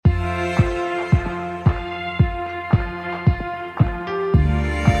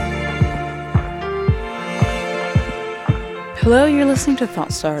Hello, you're listening to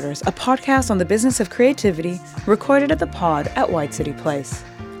Thought Starters, a podcast on the business of creativity, recorded at the Pod at White City Place.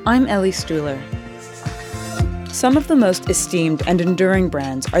 I'm Ellie Stuhler. Some of the most esteemed and enduring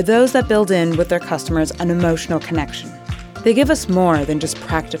brands are those that build in with their customers an emotional connection. They give us more than just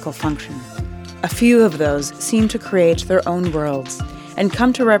practical function. A few of those seem to create their own worlds and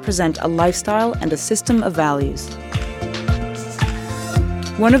come to represent a lifestyle and a system of values.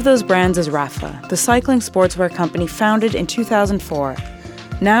 One of those brands is Rapha, the cycling sportswear company founded in 2004.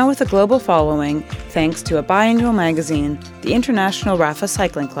 Now with a global following, thanks to a biannual magazine, the International Rapha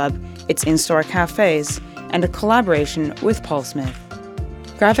Cycling Club, its in-store cafes, and a collaboration with Paul Smith.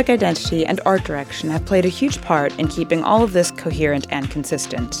 Graphic identity and art direction have played a huge part in keeping all of this coherent and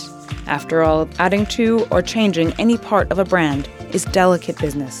consistent. After all, adding to or changing any part of a brand is delicate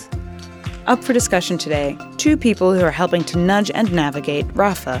business. Up for discussion today, two people who are helping to nudge and navigate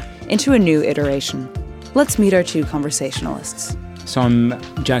Rapha into a new iteration. Let's meet our two conversationalists. So I'm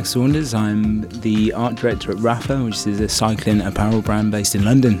Jack Saunders. I'm the art director at Rapha, which is a cycling apparel brand based in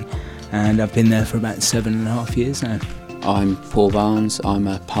London. And I've been there for about 7.5 years now. I'm Paul Barnes. I'm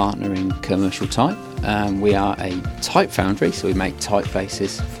a partner in Commercial Type. We are a type foundry, so we make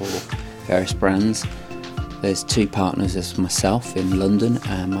typefaces for various brands. There's two partners, there's myself in London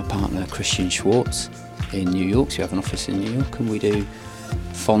and my partner Christian Schwartz in New York. So we have an office in New York and we do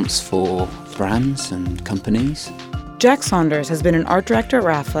fonts for brands and companies. Jack Saunders has been an art director at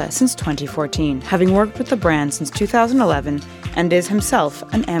Rapha since 2014, having worked with the brand since 2011 and is himself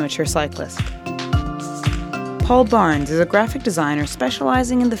an amateur cyclist. Paul Barnes is a graphic designer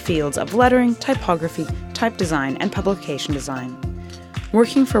specializing in the fields of lettering, typography, type design, and publication design.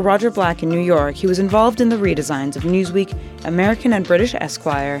 Working for Roger Black in New York, he was involved in the redesigns of Newsweek, American and British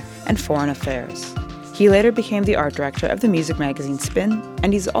Esquire, and Foreign Affairs. He later became the art director of the music magazine Spin,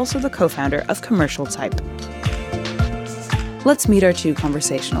 and he's also the co-founder of Commercial Type. Let's meet our two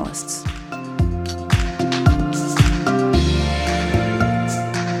conversationalists.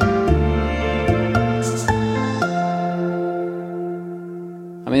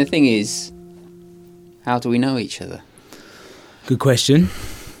 I mean, the thing is, how do we know each other? Good question.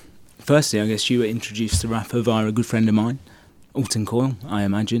 Firstly, I guess you were introduced to Rapha via a good friend of mine, Alton Coyle, I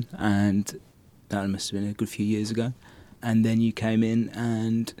imagine, and that must have been a good few years ago. And then you came in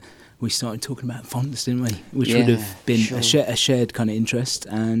and we started talking about fonts, didn't we? Which would have been a shared kind of interest,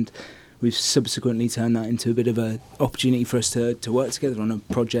 and we've subsequently turned that into a bit of an opportunity for us to work together on a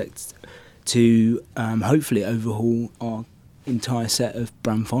project to hopefully overhaul our entire set of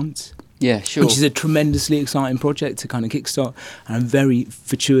brand fonts. Yeah, sure. Which is a tremendously exciting project to kind of kickstart. And I'm very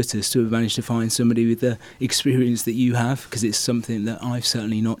fortuitous to have managed to find somebody with the experience that you have, because it's something that I've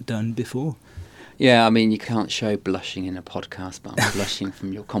certainly not done before. Yeah, I mean, you can't show blushing in a podcast, but I'm blushing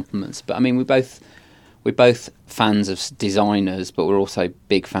from your compliments. But I mean, we're both fans of designers, but we're also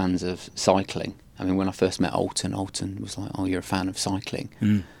big fans of cycling. I mean, when I first met Alton was like, "Oh, you're a fan of cycling,"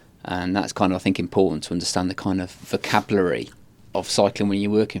 and that's kind of, I think, important to understand the kind of vocabulary of cycling when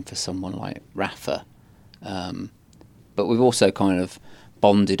you're working for someone like Rapha. But we've also kind of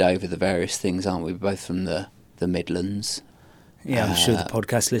bonded over the various things, aren't we? We're both from the Midlands. Yeah, I'm sure the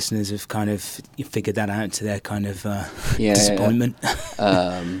podcast listeners have kind of figured that out to their kind of disappointment.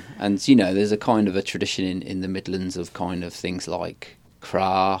 And, you know, there's a kind of a tradition in the Midlands of kind of things like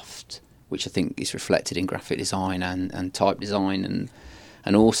craft, which I think is reflected in graphic design and type design,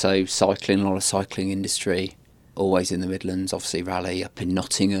 and also cycling, a lot of cycling industry. Always in the Midlands, obviously Raleigh up in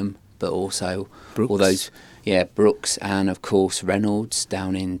Nottingham, but also Brooks. All those, Brooks, and of course Reynolds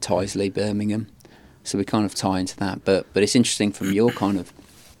down in Tyseley, Birmingham. So we kind of tie into that. But it's interesting from your kind of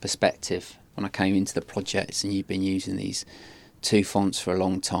perspective. When I came into the projects, and you've been using these two fonts for a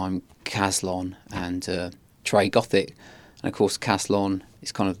long time, Caslon and Trey Gothic, and of course Caslon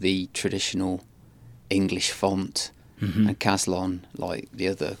is kind of the traditional English font. Mm-hmm. And Caslon, like the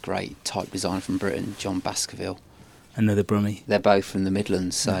other great type designer from Britain, John Baskerville. Another Brummie. They're both from the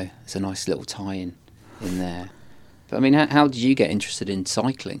Midlands, so it's a nice little tie-in in there. But I mean, how did you get interested in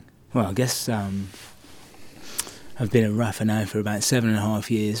cycling? Well, I guess I've been at Rapha now for about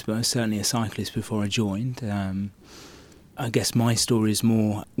 7.5 years, but I was certainly a cyclist before I joined. I guess my story is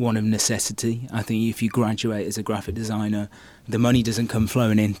more one of necessity. I think if you graduate as a graphic designer, the money doesn't come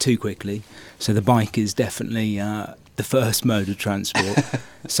flowing in too quickly. So the bike is definitely the first mode of transport.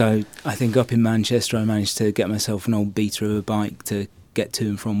 So I think up in Manchester, I managed to get myself an old beater of a bike to get to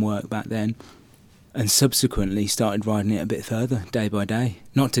and from work back then. And subsequently started riding it a bit further, day by day.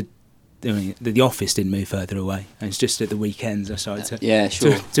 Not to... I mean, the office didn't move further away. And it's just at the weekends I started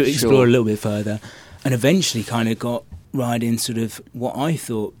to explore a little bit further. And eventually kind of got riding sort of what I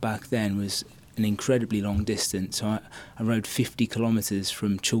thought back then was an incredibly long distance. So I rode 50 kilometres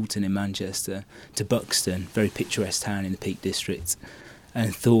from Chorlton in Manchester to Buxton, very picturesque town in the Peak District,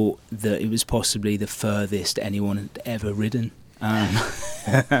 and thought that it was possibly the furthest anyone had ever ridden. And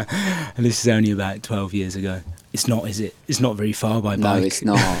this is only about 12 years ago. It's not, is it? It's not very far by bike. No, it's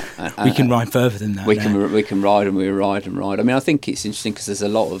not. We can ride further than that. We can ride and we ride and ride. I mean, I think it's interesting because there's a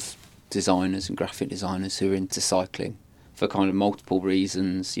lot of designers and graphic designers who are into cycling for kind of multiple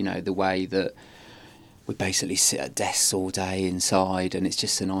reasons. You know, the way that we basically sit at desks all day inside, and it's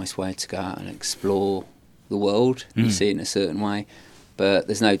just a nice way to go out and explore the world. You see it in a certain way. But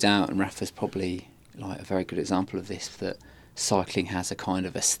there's no doubt, and Rafa's probably like a very good example of this, that cycling has a kind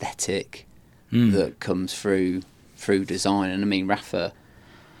of aesthetic that comes through design. And I mean, Rafa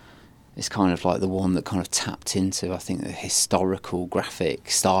is kind of like the one that kind of tapped into, I think, the historical graphic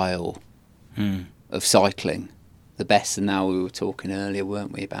style of cycling the best. And now we were talking earlier,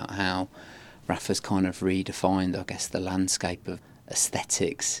 weren't we, about how Rafa's kind of redefined, I guess, the landscape of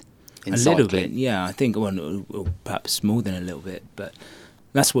aesthetics in cycling. A little bit, yeah. I think, well, perhaps more than a little bit, but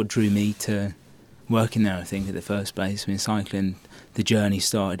that's what drew me to working there, I think, in the first place. I mean, cycling, the journey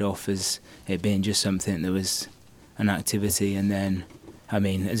started off as it being just something that was an activity, and then, I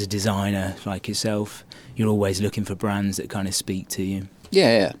mean, as a designer like yourself, you're always looking for brands that kind of speak to you.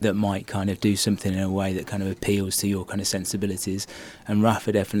 Yeah. That might kind of do something in a way that kind of appeals to your kind of sensibilities. And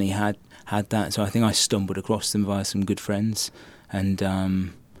Rafa definitely had that. So I think I stumbled across them via some good friends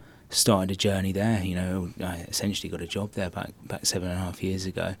and started a journey there. You know, I essentially got a job there back 7.5 years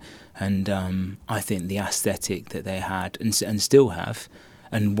ago. And I think the aesthetic that they had and still have,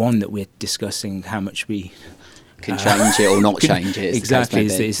 and one that we're discussing how much we can change it or not change it. Exactly,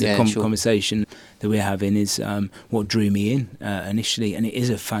 it's the conversation that we're having is what drew me in initially, and it is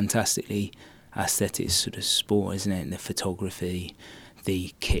a fantastically aesthetic sort of sport, isn't it? And the photography,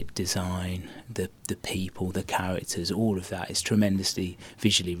 the kit design, the people, the characters, all of that is tremendously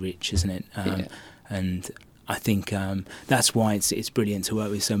visually rich, isn't it? And I think that's why it's brilliant to work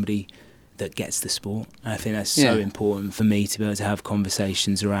with somebody that gets the sport. I think that's so important for me to be able to have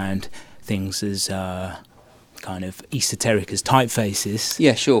conversations around things as kind of esoteric as typefaces.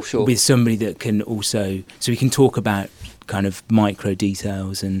 Yeah, sure. With somebody that can also, so we can talk about kind of micro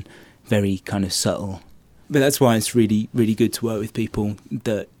details and very kind of subtle. But that's why it's really, really good to work with people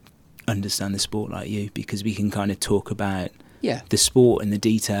that understand the sport like you, because we can kind of talk about the sport and the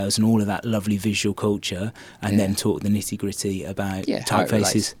details and all of that lovely visual culture, and then talk the nitty gritty about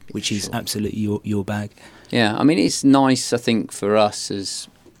typefaces, which is absolutely your bag. Yeah, I mean, it's nice, I think, for us as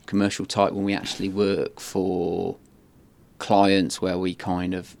commercial type when we actually work for clients where we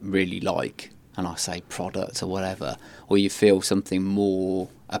kind of really like, and I say product or whatever, or you feel something more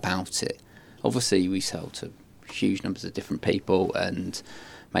about it. Obviously we sell to huge numbers of different people and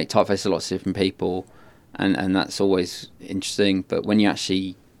make typefaces to lots of different people, and that's always interesting, but when you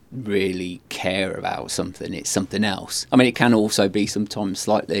actually really care about something, it's something else. I mean, it can also be sometimes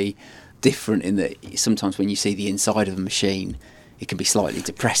slightly different in that sometimes when you see the inside of a machine, it can be slightly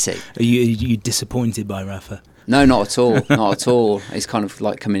depressing. Are you disappointed by Rafa? No, not at all. Not at all. It's kind of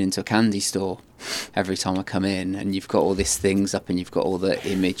like coming into a candy store every time I come in, and you've got all these things up and you've got all the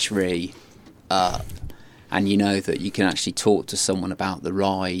imagery up, and you know that you can actually talk to someone about the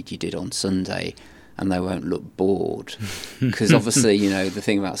ride you did on Sunday and they won't look bored. Because obviously, you know, the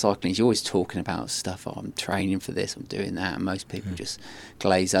thing about cycling is you're always talking about stuff. Oh, I'm training for this, I'm doing that, and most people just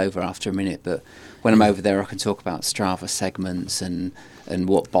glaze over after a minute. But when I'm over there, I can talk about Strava segments and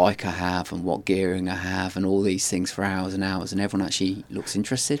what bike I have and what gearing I have and all these things for hours and hours, and everyone actually looks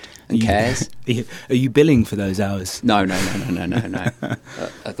interested and cares. Are you billing for those hours? No.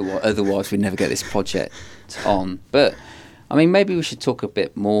 Otherwise we'd never get this project on. But I mean, maybe we should talk a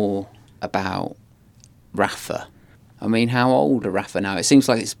bit more about Rafa. I mean, how old are Rafa now? It seems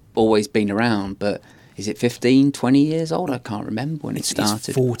like it's always been around, but is it 15, 20 years old? I can't remember when it started.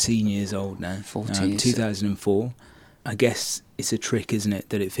 It's 14 years old now. 14 years. 2004. I guess it's a trick, isn't it,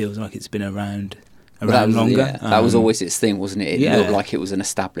 that it feels like it's been around longer. Yeah, that was always its thing, wasn't it? It looked like it was an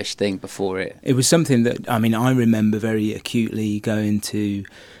established thing before it. It was something that, I mean, I remember very acutely going to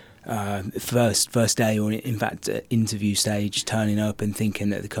first day, or in fact interview stage, turning up and thinking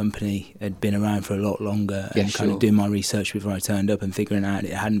that the company had been around for a lot longer, and kind of doing my research before I turned up and figuring out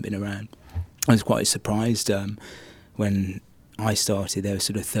it hadn't been around. I was quite surprised when I started. There were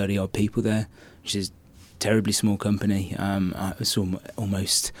sort of 30 odd people there, which is terribly small company. I was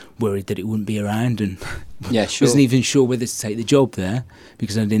almost worried that it wouldn't be around, and wasn't even sure whether to take the job there,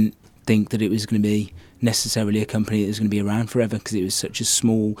 because I didn't think that it was going to be necessarily a company that was going to be around forever, because it was such a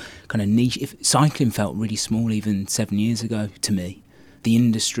small kind of niche. Cycling felt really small even 7 years ago to me. The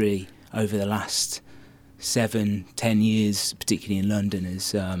industry, over the last 7-10 years, particularly in London,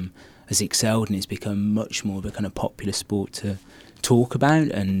 has excelled, and it's become much more of a kind of popular sport to talk about,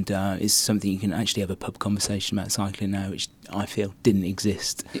 and it's something you can actually have a pub conversation about cycling now, which I feel didn't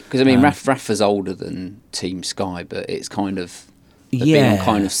exist. Because I mean, Rafa's older than Team Sky, but it's kind of been on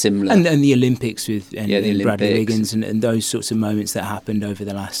kind of similar. And the Olympics with the Bradley Olympics. Wiggins and those sorts of moments that happened over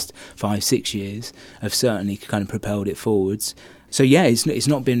the last 5-6 years have certainly kind of propelled it forwards. So yeah, it's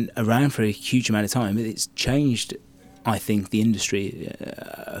not been around for a huge amount of time, but it's changed, I think, the industry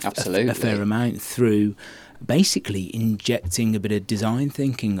a fair amount through basically injecting a bit of design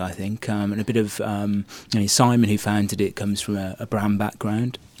thinking, I think, and a bit of Simon, who founded it, comes from a brand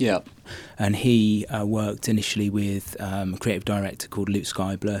background. Yeah. And he worked initially with a creative director called Luke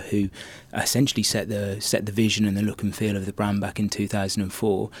Skybler, who essentially set the vision and the look and feel of the brand back in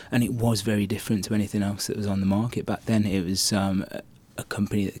 2004. And it was very different to anything else that was on the market back then. It was a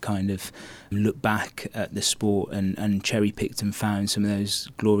company that kind of looked back at the sport and cherry-picked and found some of those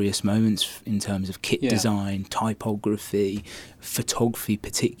glorious moments in terms of kit design, typography, photography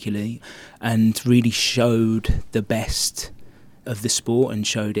particularly, and really showed the best of the sport and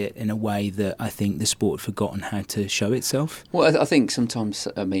showed it in a way that I think the sport had forgotten how to show itself. Well, I think sometimes,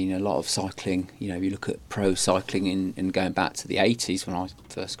 I mean, a lot of cycling, you look at pro cycling and going back to the 80s when I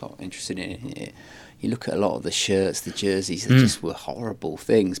first got interested in it, you look at a lot of the shirts, the jerseys, they just were horrible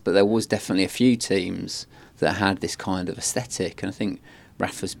things, but there was definitely a few teams that had this kind of aesthetic, and I think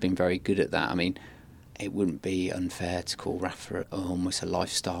Rafa's been very good at that. I mean, it wouldn't be unfair to call Rafa almost a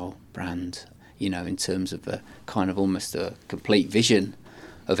lifestyle brand, in terms of a kind of almost a complete vision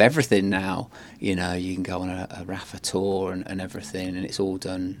of everything now. You can go on a Rafa tour and everything, and it's all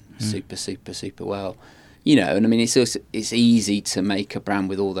done super, super, super well. And I mean, it's easy to make a brand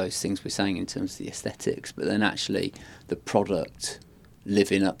with all those things we're saying in terms of the aesthetics, but then actually the product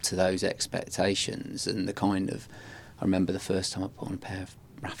living up to those expectations and the kind of... I remember the first time I put on a pair of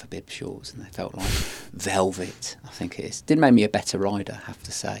Rafa bib shorts and they felt like velvet, I think it is. Did make me a better rider, I have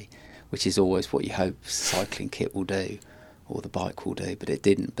to say, which is always what you hope cycling kit will do or the bike will do, but it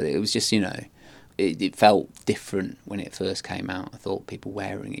didn't. But it was just, it felt different when it first came out. I thought people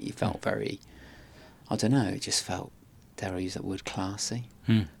wearing it, you felt very... I don't know, it just felt, dare I use that word, classy.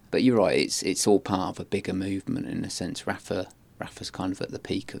 But you're right, it's all part of a bigger movement in a sense. Rafa's kind of at the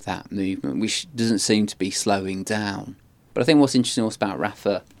peak of that movement, which doesn't seem to be slowing down. But I think what's interesting also about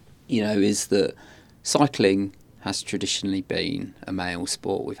Rafa, is that cycling has traditionally been a male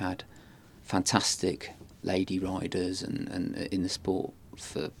sport. We've had fantastic lady riders and in the sport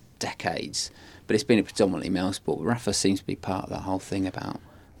for decades, but it's been a predominantly male sport. But Rafa seems to be part of that whole thing about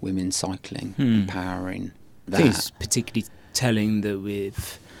women cycling, empowering that. I think it's particularly telling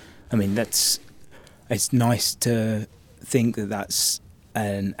that it's nice to think that that's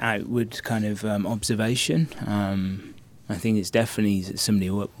an outward kind of observation. I think it's definitely somebody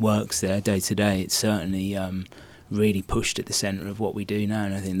who works there day to day. It's certainly really pushed at the centre of what we do now,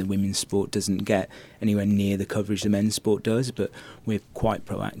 and I think the women's sport doesn't get anywhere near the coverage the men's sport does, but we're quite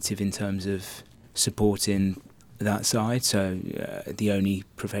proactive in terms of supporting that side. So the only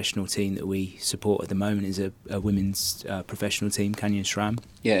professional team that we support at the moment is a women's professional team, Canyon SRAM.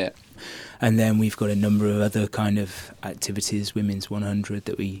 Yeah. And then we've got a number of other kind of activities, Women's 100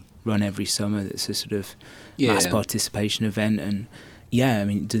 that we run every summer. That's a sort of mass participation event, and I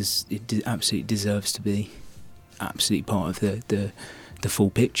mean, it absolutely deserves to be absolutely part of the full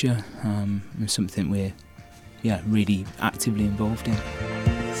picture. And something we're really actively involved in.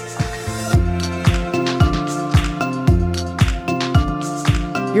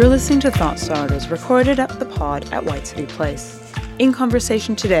 You're listening to Thought Starters, recorded at the pod at White City Place. In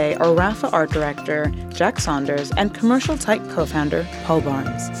conversation today are Rafa art director Jack Saunders and Commercial Type co-founder Paul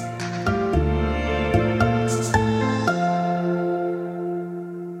Barnes.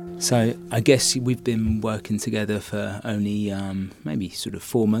 So I guess we've been working together for only maybe sort of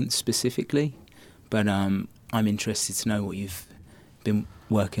 4 months specifically, but I'm interested to know what you've been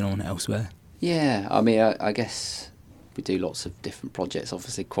working on elsewhere. Yeah, I mean, I guess we do lots of different projects.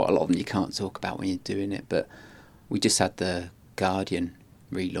 Obviously, quite a lot of them you can't talk about when you're doing it, but we just had the Guardian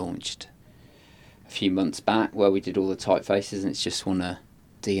relaunched a few months back where we did all the typefaces, and it's just won a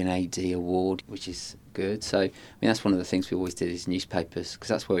D&AD award, which is good. So, I mean, that's one of the things we always did is newspapers, because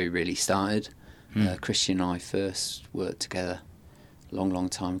that's where we really started. Christian and I first worked together a long, long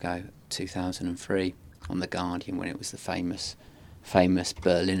time ago, 2003, on The Guardian, when it was the famous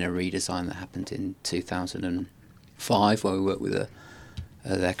Berliner redesign that happened in 2005, where we worked with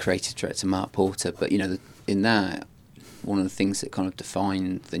their creative director, Mark Porter. But, in that, one of the things that kind of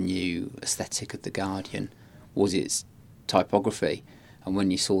defined the new aesthetic of The Guardian was its typography. And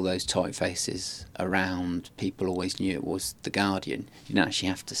when you saw those typefaces around, people always knew it was The Guardian. You didn't actually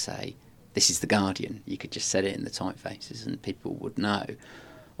have to say, this is The Guardian. You could just set it in the typefaces and people would know.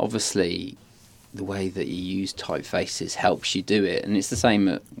 Obviously, the way that you use typefaces helps you do it. And it's the same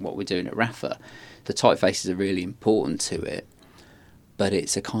at what we're doing at Rapha. The typefaces are really important to it, but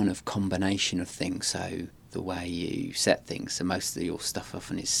it's a kind of combination of things. So the way you set things, so most of your stuff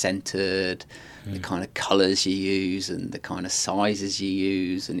often is centred, the kind of colours you use and the kind of sizes you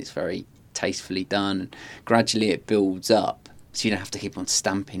use, and it's very tastefully done. And gradually it builds up, so you don't have to keep on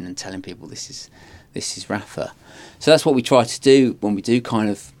stamping and telling people this is Rapha. So that's what we try to do when we do kind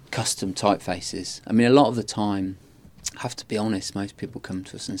of custom typefaces. I mean, a lot of the time, I have to be honest, most people come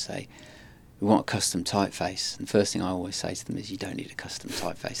to us and say, we want a custom typeface. And the first thing I always say to them is, you don't need a custom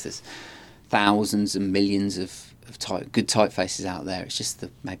typeface. There's thousands and millions of good typefaces out there. It's just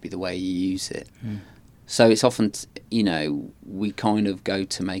maybe the way you use it. So it's often, we kind of go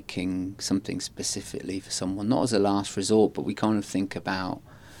to making something specifically for someone, not as a last resort, but we kind of think about,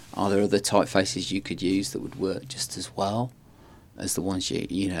 are there other typefaces you could use that would work just as well as the ones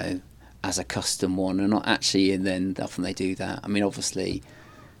you as a custom one? And not actually, and then often they do that. I mean, obviously,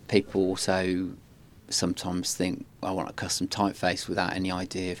 people also sometimes think, I want a custom typeface without any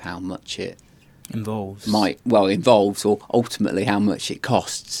idea of how much it involves, or ultimately how much it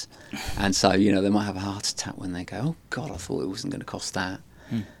costs. And so, they might have a heart attack when they go, oh God, I thought it wasn't going to cost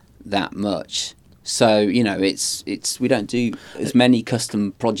that much. So, it's we don't do as many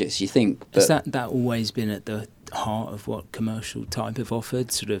custom projects as you think. But has that always been at the heart of what Commercial Type have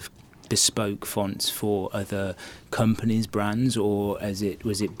offered, sort of bespoke fonts for other companies, brands, or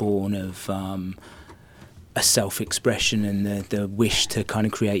was it born of a self-expression and the wish to kind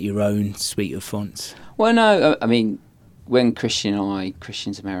of create your own suite of fonts? Well, no, I mean, when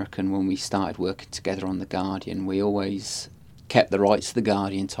Christian's American, when we started working together on The Guardian, we always kept the rights to The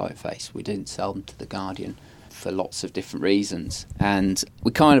Guardian typeface. We didn't sell them to The Guardian for lots of different reasons. And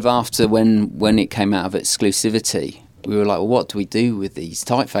we kind of, after when it came out of exclusivity, we were like, well, what do we do with these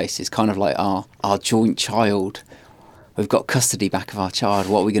typefaces? Kind of like our joint child. We've got custody back of our child.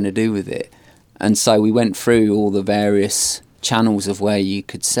 What are we going to do with it? And so we went through all the various channels of where you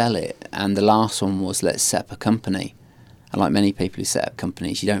could sell it. And the last one was, let's set up a company. And like many people who set up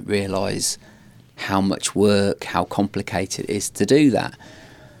companies, you don't realise how much work, how complicated it is to do that.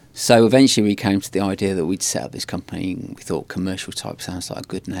 So eventually we came to the idea that we'd set up this company. We thought Commercial Type sounds like a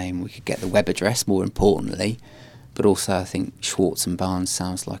good name. We could get the web address, more importantly. But also I think Schwartz and Barnes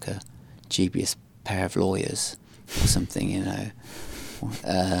sounds like a dubious pair of lawyers or something,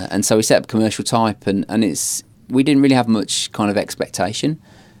 And so we set up Commercial Type, and we didn't really have much kind of expectation.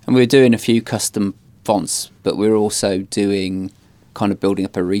 And we were doing a few custom fonts, but we were also building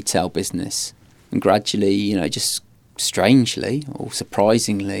up a retail business. And gradually, just strangely or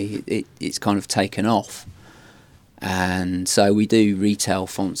surprisingly, it's kind of taken off. And so we do retail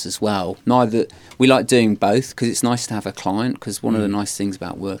fonts as well. We like doing both because it's nice to have a client, because one of the nice things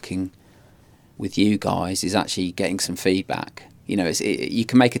about working with you guys is actually getting some feedback. You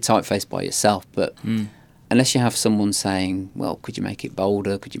can make a typeface by yourself, but unless you have someone saying, well, could you make it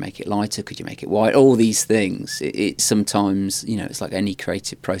bolder? Could you make it lighter? Could you make it white? All these things, it sometimes, it's like any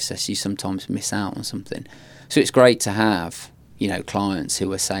creative process, you sometimes miss out on something. So it's great to have, clients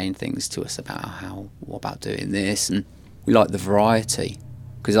who are saying things to us about what about doing this? And we like the variety,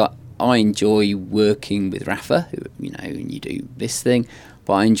 because I enjoy working with Rapha, and you do this thing,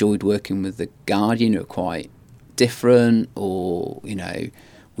 but I enjoyed working with The Guardian, who are quite different, or,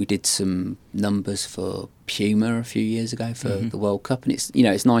 we did some numbers for Puma a few years ago for the World Cup, and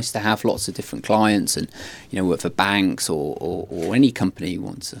it's nice to have lots of different clients, and work for banks or any company you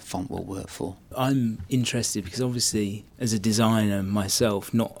want a font will work for. I'm interested because obviously as a designer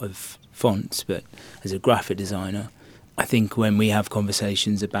myself, not of fonts but as a graphic designer, I think when we have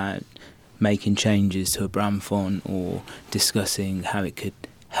conversations about making changes to a brand font or discussing how it could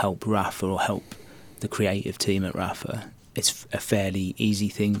help Rapha or help the creative team at Rapha, it's a fairly easy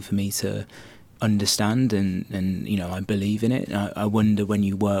thing for me to understand, and I believe in it. I wonder, when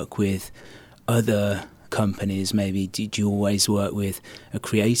you work with other companies, maybe did you always work with a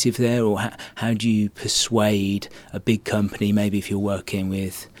creative there, or how do you persuade a big company, maybe if you're working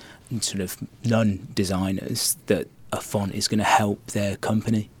with sort of non-designers, that a font is going to help their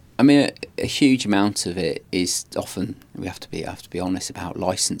company? I mean, a huge amount of it is often, we have to be honest about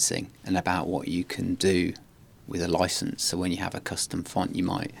licensing and about what you can do with a license. So when you have a custom font, you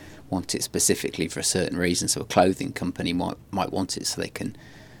might want it specifically for a certain reason. So a clothing company might want it so they can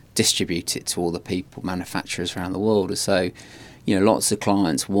distribute it to all the manufacturers around the world. So, lots of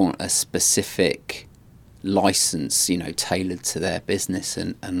clients want a specific license, tailored to their business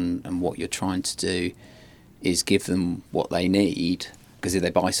and what you're trying to do is give them what they need. Because if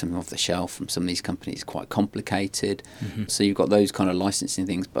they buy something off the shelf from some of these companies, it's quite complicated. Mm-hmm. So you've got those kind of licensing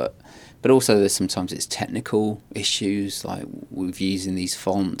things, but also there's sometimes it's technical issues, like with using these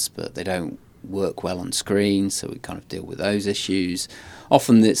fonts, but they don't work well on screen, so we kind of deal with those issues.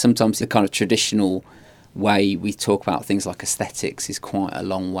 Often sometimes the kind of traditional way we talk about things like aesthetics is quite a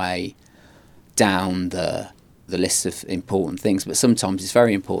long way down the list of important things, but sometimes it's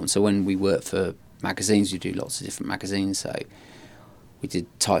very important. So when we work for magazines, we do lots of different magazines, so we did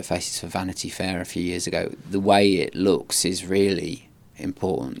typefaces for Vanity Fair a few years ago. The way it looks is really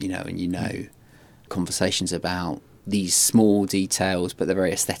important, and conversations about these small details, but they're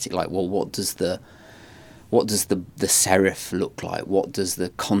very aesthetic. Like, well, what does the serif look like? What does the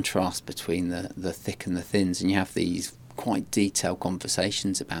contrast between the thick and the thins? And you have these quite detailed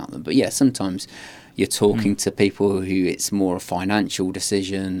conversations about them. But yeah, sometimes you're talking to people who it's more a financial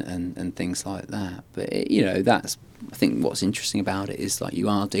decision and things like that. But that's, I think what's interesting about it is like you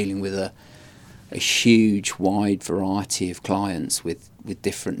are dealing with a huge wide variety of clients with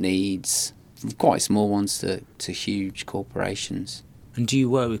different needs, from quite small ones to huge corporations. And do you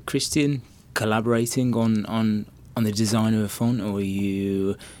work with Christian, collaborating on the design of a font, or are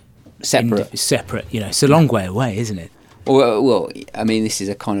you separate? Separate, it's a long way away, isn't it? Well, I mean, this is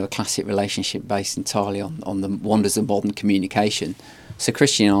a kind of a classic relationship based entirely on the wonders of modern communication. So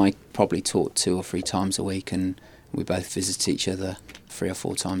Christian and I probably talk 2 or 3 times a week, and we both visit each other 3 or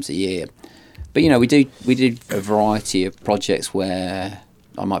 4 times a year. But we do a variety of projects where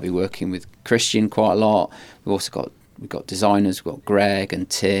I might be working with Christian quite a lot. We've got designers, we've got Greg and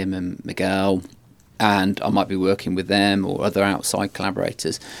Tim and Miguel, and I might be working with them or other outside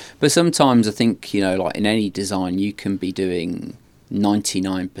collaborators. But sometimes I think, like in any design, you can be doing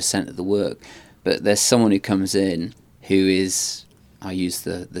 99% of the work, but there's someone who comes in who is, I use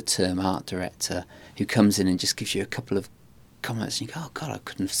the term art director, who comes in and just gives you a couple of comments and you go, oh God, I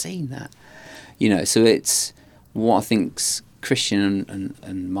couldn't have seen that. So it's what I think's Christian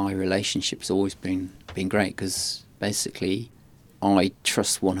and my relationship has always been great, because basically I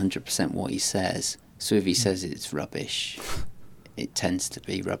trust 100% what he says. So if he says it's rubbish, it tends to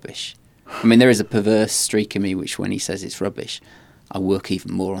be rubbish. I mean, there is a perverse streak in me which when he says it's rubbish, I work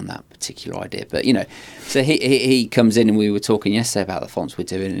even more on that particular idea. But, so he comes in, and we were talking yesterday about the fonts we're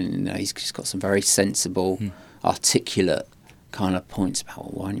doing, and he's just got some very sensible, articulate kind of points about,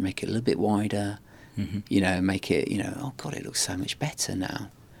 well, why don't you make it a little bit wider, make it, oh God, it looks so much better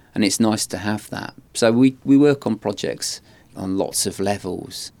now. And it's nice to have that. So we work on projects on lots of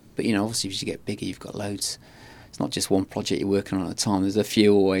levels. But, obviously as you get bigger, you've got loads. It's not just one project you're working on at a time. There's a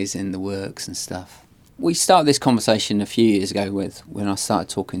few always in the works and stuff. We started this conversation a few years ago when I started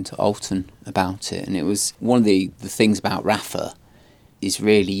talking to Alton about it. And it was one of the things about Rapha is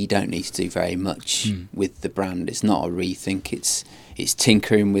really you don't need to do very much with the brand. It's not a rethink. It's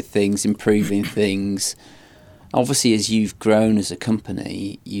tinkering with things, improving things. Obviously, as you've grown as a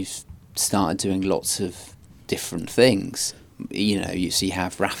company, you've started doing lots of different things. So you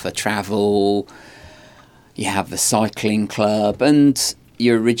have Rapha Travel, you have the cycling club, and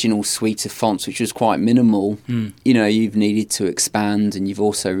your original suite of fonts, which was quite minimal. You've needed to expand, and you've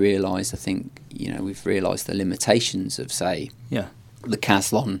also realised, I think, we've realised the limitations of, say, the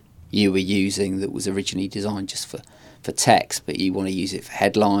Caslon you were using that was originally designed just for text, but you want to use it for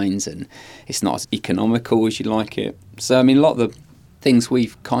headlines, and it's not as economical as you like it. So, I mean, a lot of the things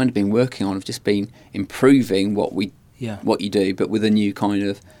we've kind of been working on have just been improving what you do, but with a new kind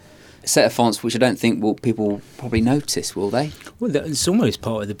of set of fonts, which I don't think people probably notice, will they? Well, it's almost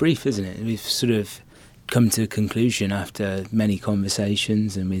part of the brief, isn't it? We've sort of come to a conclusion after many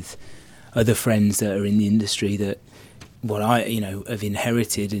conversations and with other friends that are in the industry that what I have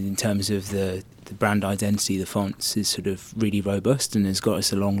inherited in terms of the brand identity, the fonts, is sort of really robust and has got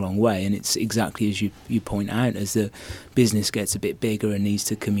us a long way. And it's exactly as you point out, as the business gets a bit bigger and needs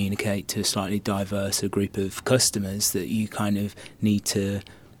to communicate to a slightly diverser group of customers, that you kind of need to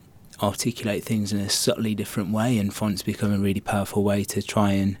articulate things in a subtly different way, and fonts become a really powerful way to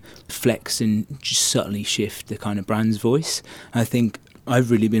try and flex and just subtly shift the kind of brand's voice. I think I've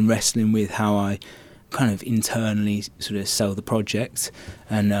really been wrestling with how I kind of internally sort of sell the project,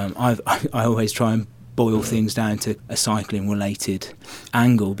 and I always try and boil things down to a cycling related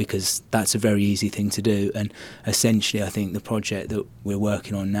angle, because that's a very easy thing to do. And essentially I think the project that we're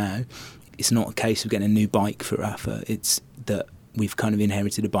working on now, it's not a case of getting a new bike for Rapha, it's that we've kind of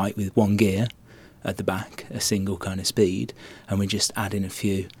inherited a bike with one gear at the back, a single kind of speed, and we're just adding a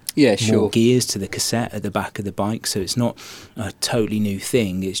few more gears to the cassette at the back of the bike, so it's not a totally new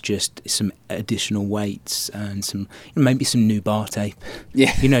thing. It's just some additional weights and some maybe some new bar tape.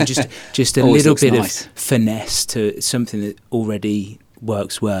 Yeah, just a little bit nice. Of finesse to something that already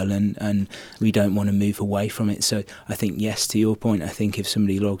works well, and we don't want to move away from it. So I think, yes, to your point, I think if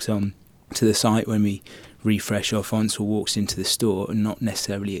somebody logs on to the site when we refresh our fonts or walks into the store, and not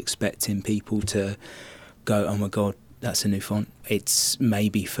necessarily expecting people to go, oh my god, that's a new font. It's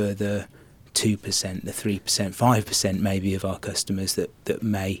maybe for the 2%, the 3%, 5% maybe of our customers that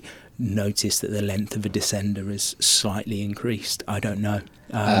may notice that the length of a descender has slightly increased. I don't know.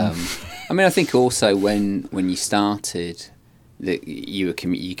 I mean, I think also when you started, that you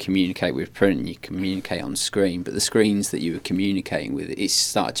communicate with print and you communicate on screen, but the screens that you were communicating with, it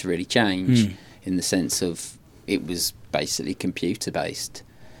started to really change in the sense of it was basically computer based.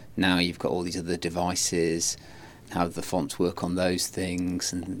 Now you've got all these other devices, how the fonts work on those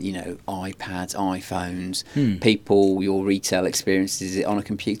things, and iPads, iPhones. People, your retail experience, is it on a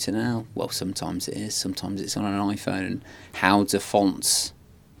computer now? Well, sometimes it is, sometimes it's on an iPhone. And how do fonts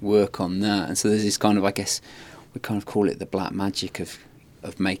work on that? And so there's this kind of, I guess, we kind of call it the black magic of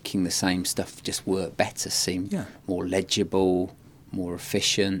making the same stuff just work better, seem more legible, more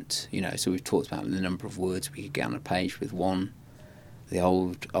efficient. So we've talked about the number of words we could get on a page with one, the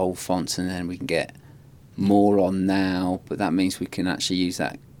old fonts, and then we can get more on now, but that means we can actually use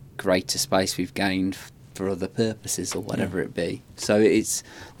that greater space we've gained for other purposes or whatever it be. So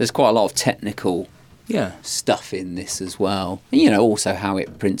there's quite a lot of technical stuff in this as well. And, also how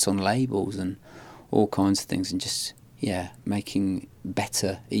it prints on labels and all kinds of things, and just making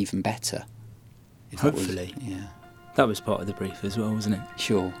better even better. Hopefully. That was part of the brief as well, wasn't it?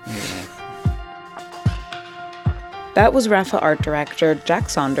 Sure. That was Rapha art director Jack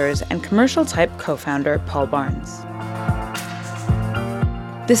Saunders and Commercial Type co-founder Paul Barnes.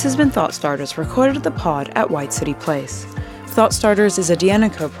 This has been Thought Starters, recorded at the pod at White City Place. Thought Starters is a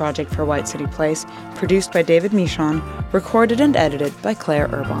Dianico project for White City Place, produced by David Michon, recorded and edited by Claire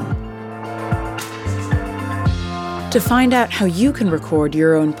Urbon. To find out how you can record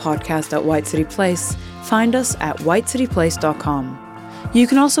your own podcast at White City Place, find us at whitecityplace.com. You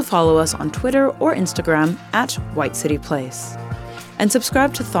can also follow us on Twitter or Instagram at White City Place. And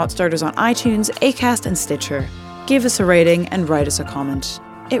subscribe to Thought Starters on iTunes, Acast, and Stitcher. Give us a rating and write us a comment.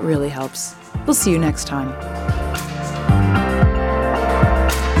 It really helps. We'll see you next time.